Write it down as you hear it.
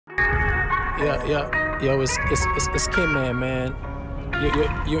Yo, it's Kim man.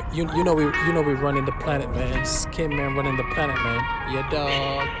 You know we running the planet, man. It's Kim man running the planet, man. Yeah,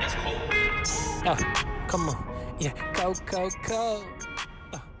 dog. Come on. Yeah, go. Go.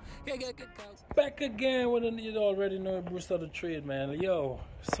 Back again with you already know Bruce of the trade, man. Yo,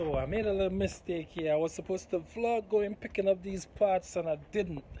 so I made a little mistake here. I was supposed to vlog going picking up these parts and I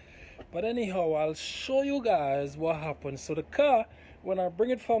didn't. But anyhow, I'll show you guys what happened. So the car, when I bring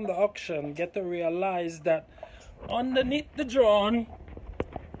it from the auction, get to realize that underneath the drum,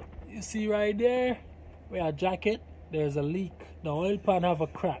 you see right there, where I jack it, there's a leak. The oil pan have a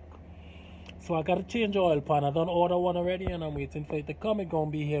crack. So I gotta change the oil pan. I done order one already and I'm waiting for it to come. It's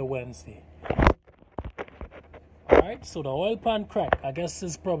gonna be here Wednesday. Alright, so the oil pan crack, I guess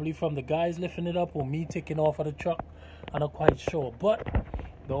it's probably from the guys lifting it up or me taking off of the truck. I'm not quite sure, but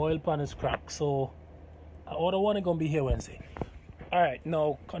the oil pan is cracked. So I order one, it's gonna be here Wednesday. Alright,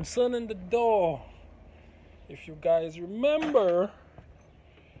 now concerning the door, if you guys remember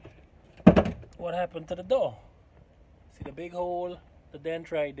what happened to the door. See the big hole, the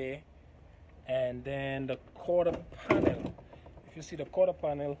dent right there, and then the quarter panel. If you see the quarter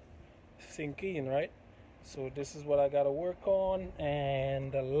panel sinking in, right? So this is what I gotta work on,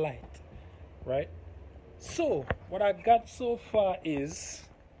 and the light, right? So what I got so far is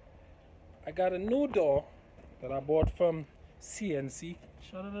I got a new door that I bought from CNC.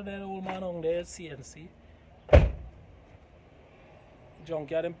 Shout out to that old man on there, CNC.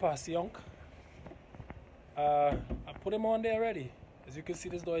 Junkyard in Passy. I put him on there already. As you can see,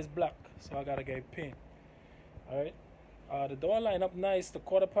 this door is black, so I gotta get it paint. Alright. The door line up nice. The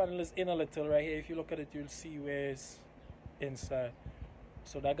quarter panel is in a little right here. If you look at it, you'll see where it's inside.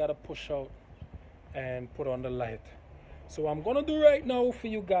 So that gotta push out and put on the light. So what I'm gonna do right now for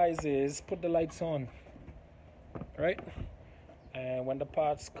you guys is put the lights on. Right? And when the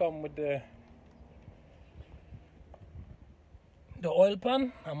parts come with the oil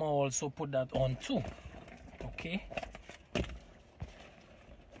pan, I'm gonna also put that on too. Okay,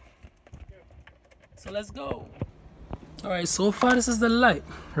 so let's go. All right, so far this is the light,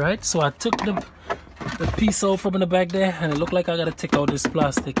 right? So I took the piece out from in the back there, and it looked like I gotta take out this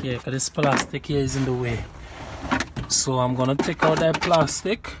plastic here, because this plastic here is in the way. So I'm gonna take out that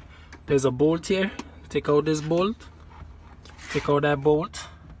plastic. There's a bolt here. Take out this bolt, take out that bolt,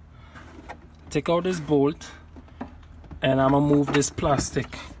 take out this bolt, and I'm gonna move this plastic.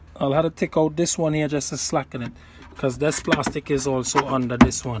 I'll have to take out this one here just to slacken it, because this plastic is also under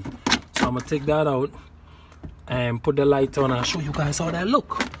this one. So I'm gonna take that out and put the light on and show you guys how that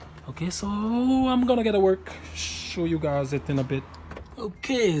look. Okay, so I'm gonna get to work, show you guys it in a bit.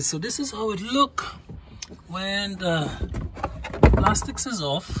 Okay, so this is how it look when the plastics is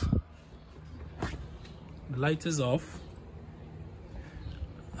off, the light is off.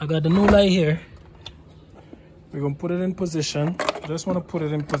 I got the new light here. We're gonna put it in position. I just want to put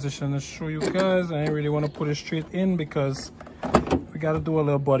it in position to show you guys. I ain't really want to put it straight in because we got to do a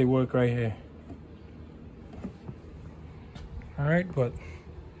little body work right here. All right, but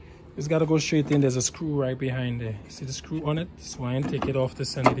it's got to go straight in. There's a screw right behind there. See the screw on it? So I ain't take it off to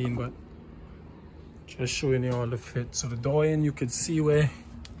send it in, but just showing you all the fit. So the door in, you can see where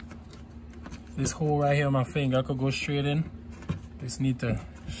this hole right here on my finger could go straight in. This need to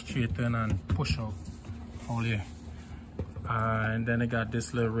straighten and push out all here. And then I got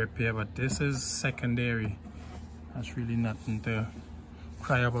this little rip here, but this is secondary. That's really nothing to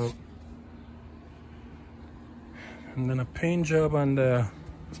cry about. And then a paint job on the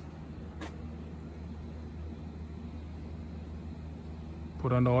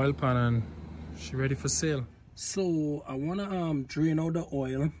put on the oil pan, and she ready for sale. So I wanna drain out the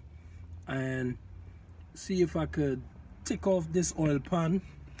oil and see if I could take off this oil pan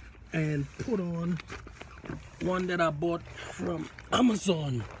and put on one that I bought from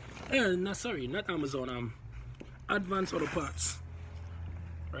Amazon. Not Amazon, Advance Auto Parts.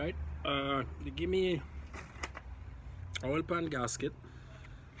 Right? They give me oil pan gasket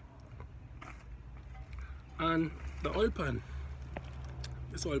and the oil pan.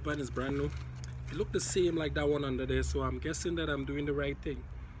 This oil pan is brand new. It looked the same like that one under there, so I'm guessing that I'm doing the right thing,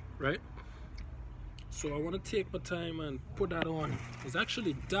 right? So I want to take my time and put that on. It's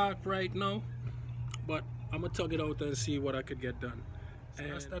actually dark right now, but I'm gonna tug it out and see what I could get done. So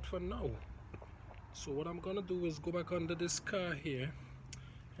and that's that for now. So what I'm gonna do is go back under this car here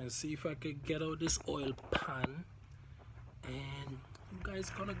and see if I could get out this oil pan, and you guys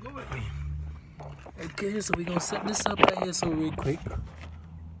gonna go with me. Okay, so we're gonna set this up right here so real quick.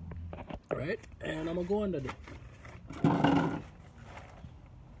 Alright, and I'm gonna go under there.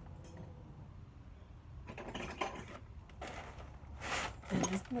 And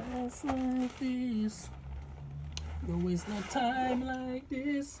just Just like this. Don't waste no time like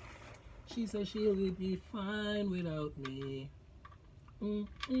this. She said she'll be fine without me. And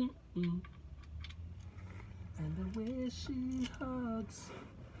the way she hugs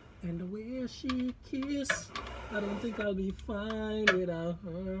and the way she kisses, I don't think I'll be fine without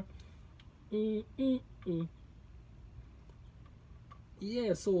her.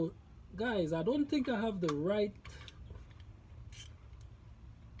 Yeah, so guys, I don't think I have the right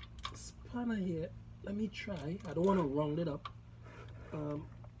spanner here. Let me try. I don't want to round it up.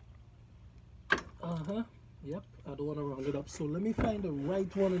 Yep, I don't want to round it up. So let me find the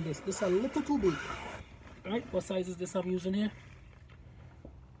right one in this. This is a little too big. Alright, what size is this I'm using here?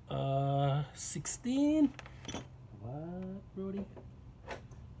 16. What, Brody?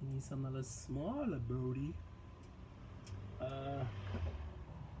 You need something a little smaller, Brody.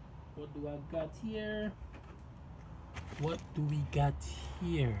 What do I got here? What do we got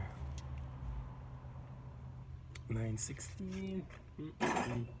here? 9/16.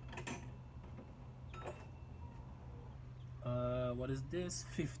 What is this?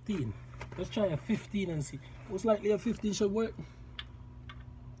 15. Let's try a 15 and see. Most likely a 15 should work.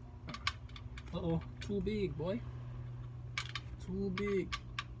 Too big, boy. Too big.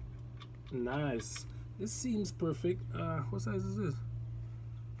 Nice. This seems perfect. What size is this?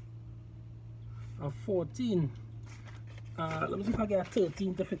 14. Let me see if I get a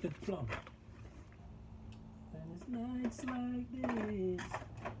 13 to fit it plumb. And it's nice like this.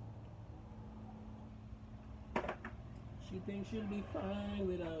 She thinks she'll be fine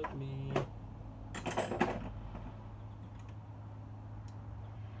without me.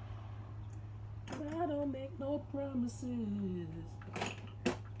 I don't make no promises,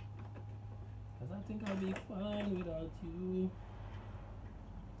 'cause I think I'll be fine without you.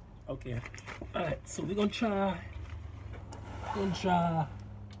 Okay. Alright, so we're gonna try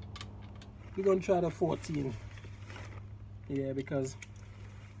the 14. Yeah, because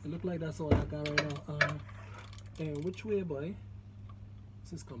it look like that's all I got right now. And which way, boy?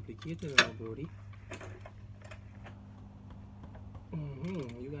 This is complicated now, Brody.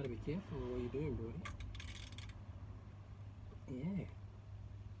 You gotta be careful what you're doing, Brody. Yeah.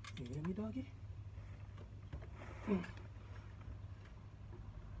 You hear me, doggy?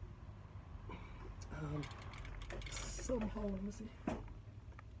 Somehow, let me see.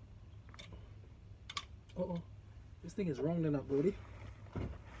 This thing is rounding up, Brody.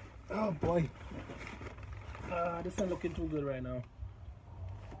 Oh boy. This ain't looking too good right now.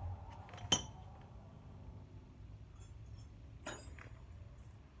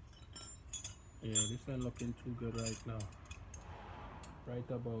 Yeah, this ain't looking too good right now. Right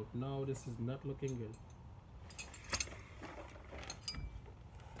about now, this is not looking good.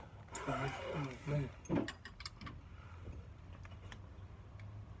 Oh man.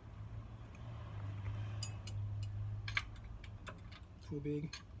 Too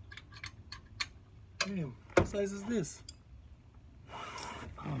big. Damn, what size is this?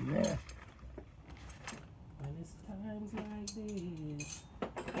 Oh man. When it's times like this.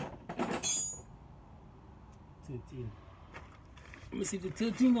 13. Let me see if the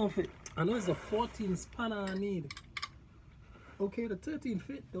 13 don't fit. I know it's a 14 spanner I need. Okay, the 13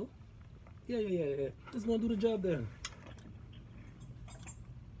 fit though. Yeah. It's gonna do the job then.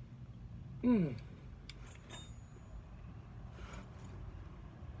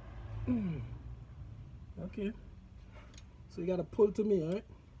 Okay. So you gotta pull to me, alright?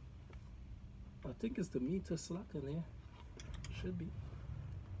 I think it's the meter slack in there. Should be.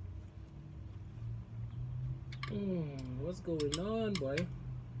 What's going on, boy?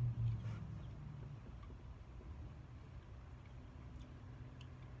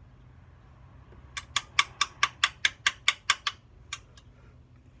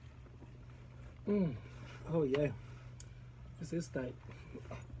 Oh yeah. This is tight.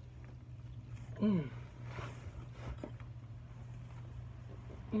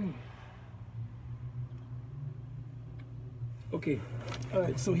 Okay,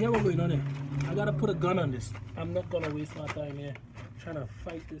 alright, so here we're going on here. I gotta put a gun on this. I'm not gonna waste my time here trying to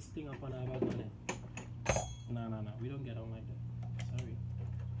fight this thing up and have a gun here. No, we don't get on like that. Sorry.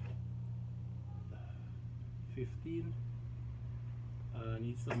 15. I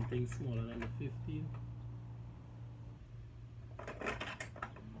need something smaller than the 15.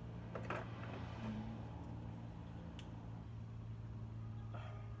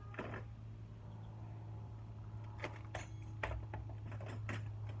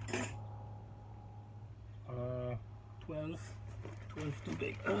 $12 too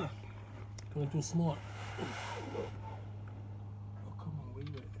big. 12 too small. Oh, come on, where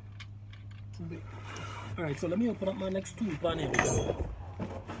you at? Too big. Alright, so let me open up my next tool pan here.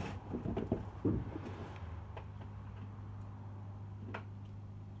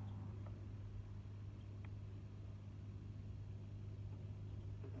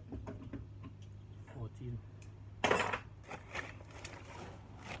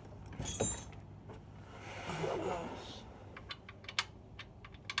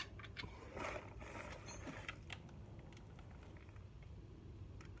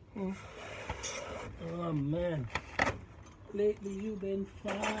 Oh man, lately you've been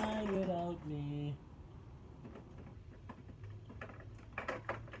fine without me.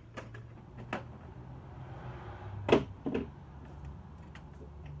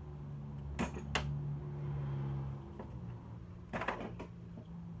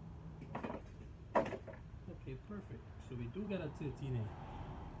 Okay, perfect. So we do get a 13 here.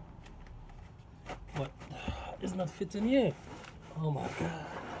 But it's not fitting here. Oh my god.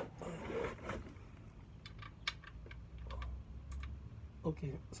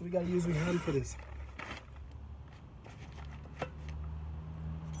 Okay, so we gotta use my hand for this.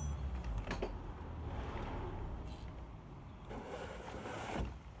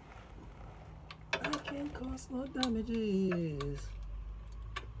 I can't cause no damages.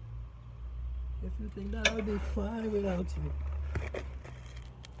 If you think that I'll be fine without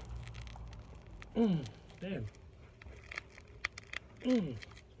you. Damn.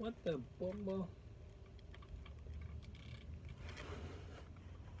 What the bumble?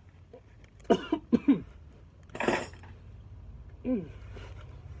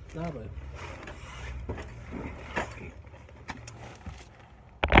 Nah, but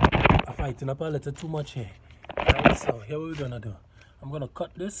I'm fighting up a little too much here. Right, so here what we're gonna do. I'm gonna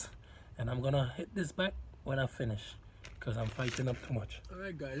cut this and I'm gonna hit this back when I finish because I'm fighting up too much.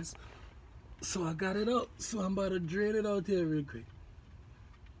 Alright guys, so I got it out. So I'm about to drain it out here real quick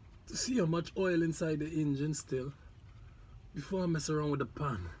to see how much oil inside the engine still before I mess around with the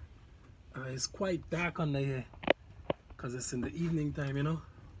pan. It's quite dark under here because it's in the evening time, you know.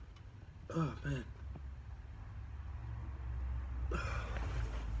 Oh man,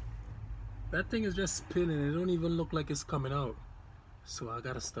 that thing is just spinning. It don't even look like it's coming out. So I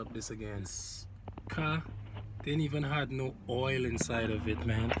gotta stop this again. This car didn't even had no oil inside of it,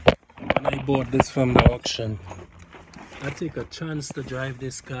 man. When I bought this from the auction, I take a chance to drive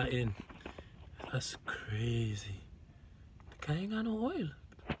this car in. That's crazy. The car ain't got no oil.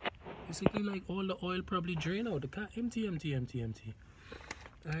 Basically, like all the oil probably drained out. The car empty.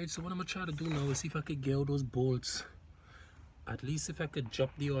 Alright, so what I'm gonna try to do now is see if I could get out those bolts. At least if I could drop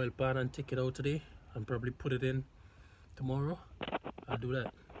the oil pan and take it out today and probably put it in tomorrow, I'll do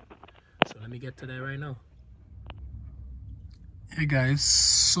that. So let me get to that right now. Hey guys,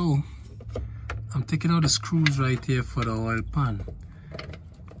 so I'm taking out the screws right here for the oil pan.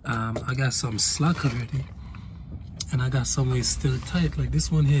 I got some slack already and I got some way still tight. Like this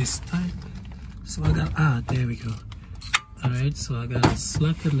one here is tight, so I got there we go. Alright, so I gotta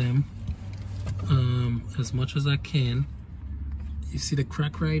slacken them as much as I can. You see the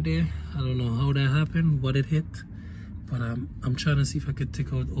crack right there? I don't know how that happened, what it hit, but I'm trying to see if I could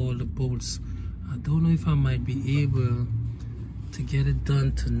take out all the bolts. I don't know if I might be able to get it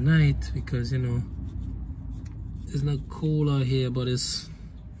done tonight because, you know, it's not cold out here, but it's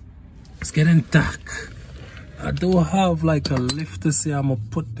getting dark. I don't have like a lift to say I'm gonna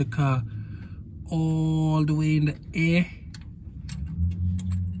put the car all the way in the air.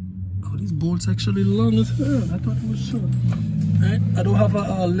 Oh, these bolts actually long as hell. I thought it was short. Right? I don't have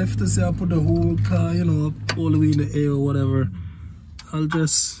a lift to say I'll put the whole car, you know, up all the way in the air or whatever. I'll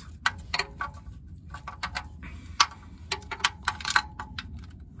just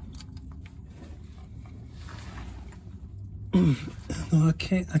no, I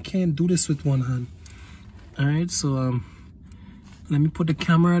can't do this with one hand. Alright, so let me put the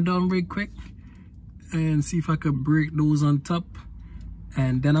camera down real quick and see if I can break those on top,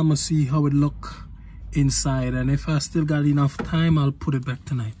 and then I'm gonna see how it look inside, and if I still got enough time I'll put it back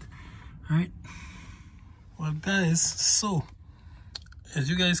tonight. Alright, well guys, so as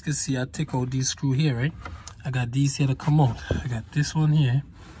you guys can see, I take out these screw here, right? I got these here to come out. I got this one here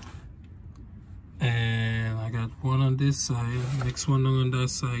and I got one on this side, next one on that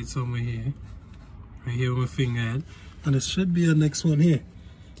side somewhere here, right here with my finger at, and there should be a next one here.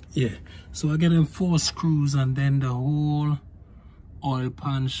 Yeah, so I get them 4 screws and then the whole oil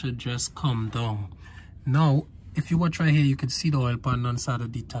pan should just come down. Now if you watch right here, you can see the oil pan on side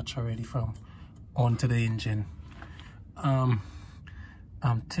of detach already from onto the engine. I'm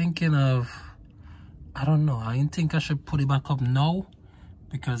thinking of, I don't know, I didn't think I should put it back up now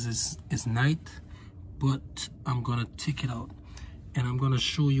because it's night, but I'm gonna take it out and I'm gonna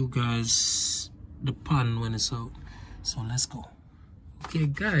show you guys the pan when it's out. So let's go. Okay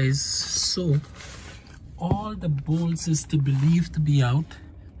guys, so all the bolts is believed to be out.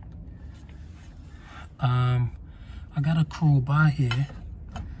 I got a crowbar here.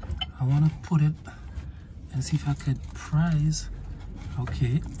 I want to put it and see if I could prise.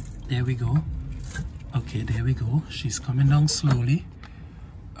 Okay, There we go. Okay, there we go. She's coming down slowly.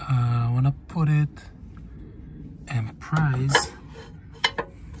 I want to put it and prise,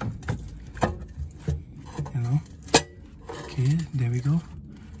 you know. Okay, there we go.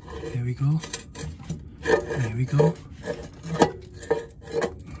 There we go. There we go.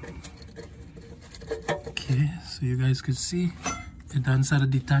 Okay, so you guys could see the dance are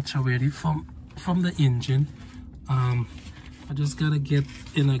detached already from the engine. I just gotta get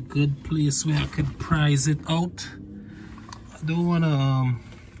in a good place where I could prise it out. I don't wanna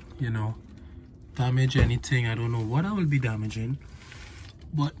you know, damage anything. I don't know what I will be damaging,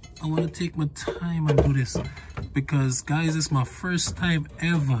 but I want to take my time and do this because, guys, it's my first time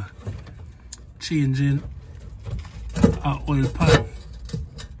ever changing an oil pan,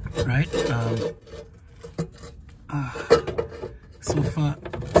 right? So far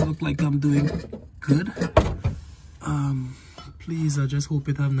it looks like I'm doing good. Please, I just hope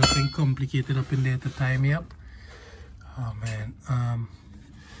it have nothing complicated up in there to tie me up. Oh man.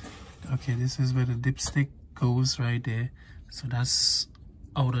 Okay, this is where the dipstick goes right there, so that's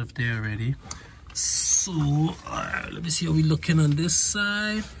out of there already. So let me see how we looking on this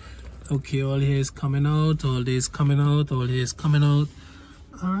side. Okay, all here is coming out, all there is coming out, all here is coming out.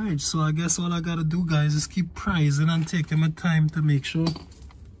 All right, so I guess all I gotta do, guys, is keep prising and taking my time to make sure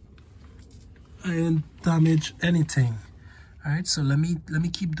I don't damage anything. All right, so let me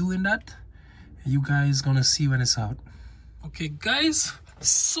keep doing that, and you guys gonna see when it's out. Okay, guys,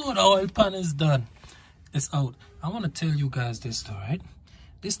 so the oil pan is done. It's out. I want to tell you guys this though, right?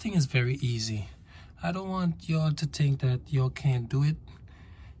 This thing is very easy. I don't want y'all to think that y'all can't do it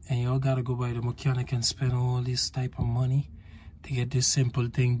and y'all gotta go by the mechanic and spend all this type of money to get this simple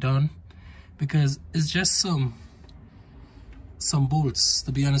thing done, because it's just some bolts,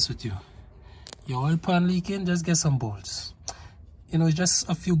 to be honest with you. Your oil pan leaking, just get some bolts. You know, it's just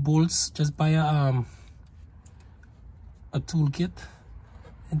a few bolts. Just buy a toolkit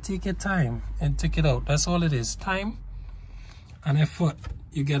and take your time and take it out. That's all it is, time and effort.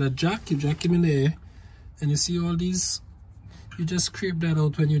 You get a jack, you jack him in the air, and you see all these, you just scrape that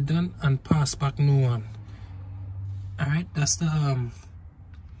out when you're done and pass back new one. All right, that's the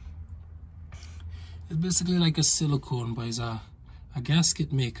it's basically like a silicone, but it's a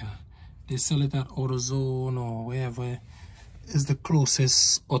gasket maker. They sell it at AutoZone or wherever is the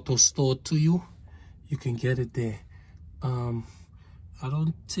closest auto store to you. You can get it there. I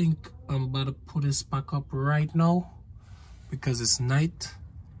don't think I'm about to put this back up right now because it's night.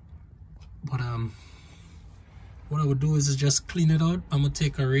 But what I would do is just clean it out. I'm gonna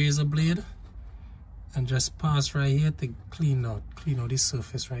take a razor blade and just pass right here to clean out this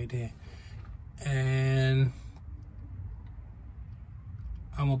surface right there. And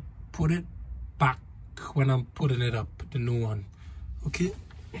I'm gonna put it back when I'm putting it up, the new one. Okay.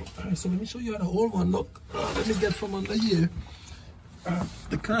 Alright, so let me show you how the old one look. Let me get from under here.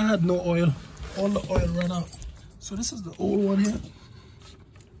 The car had no oil. All the oil ran out. So this is the old one here.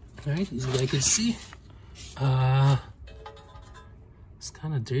 Alright, as you can see, it's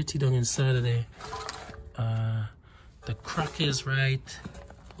kind of dirty down inside of there. The crack is right.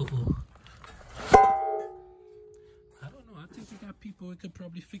 I don't know. I think we got people who could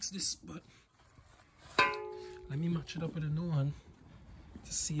probably fix this, but let me match it up with a new one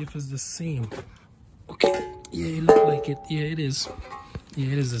to see if it's the same. Okay, yeah, it looks like it. Yeah, it is.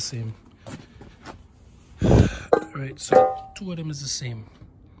 Yeah, it is the same. Alright, so two of them is the same.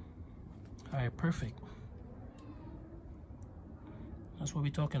 Alright, perfect. That's what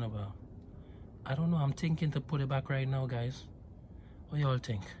we're talking about. I don't know, I'm thinking to put it back right now, guys. What y'all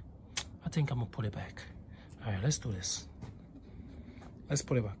think? I think I'm gonna put it back. Alright, let's do this. Let's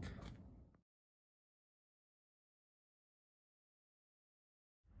put it back.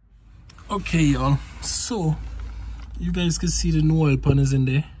 Okay, y'all, so you guys can see the new oil pan is in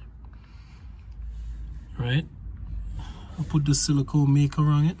there, right? I put the silicone maker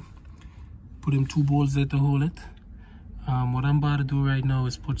on it, put them 2 bolts there to hold it. What I'm about to do right now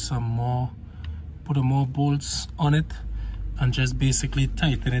is put more bolts on it and just basically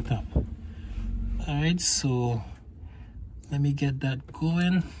tighten it up. All right, so let me get that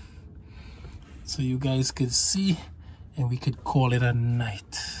going so you guys could see and we could call it a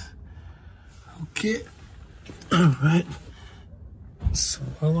night. Okay, all right, so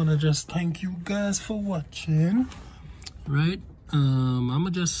I want to just thank you guys for watching, right? I'm gonna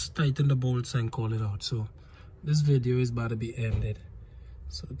just tighten the bolts and call it out. So this video is about to be ended,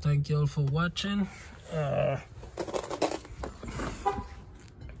 so thank you all for watching.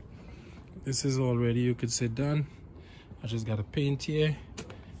 This is already, you could say, done. I just gotta paint here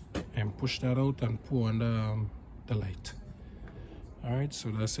and push that out and pour on the light. All right, so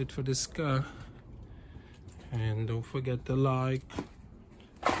that's it for this car. And don't forget to like,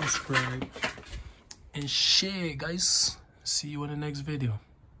 subscribe, and share, guys. See you in the next video.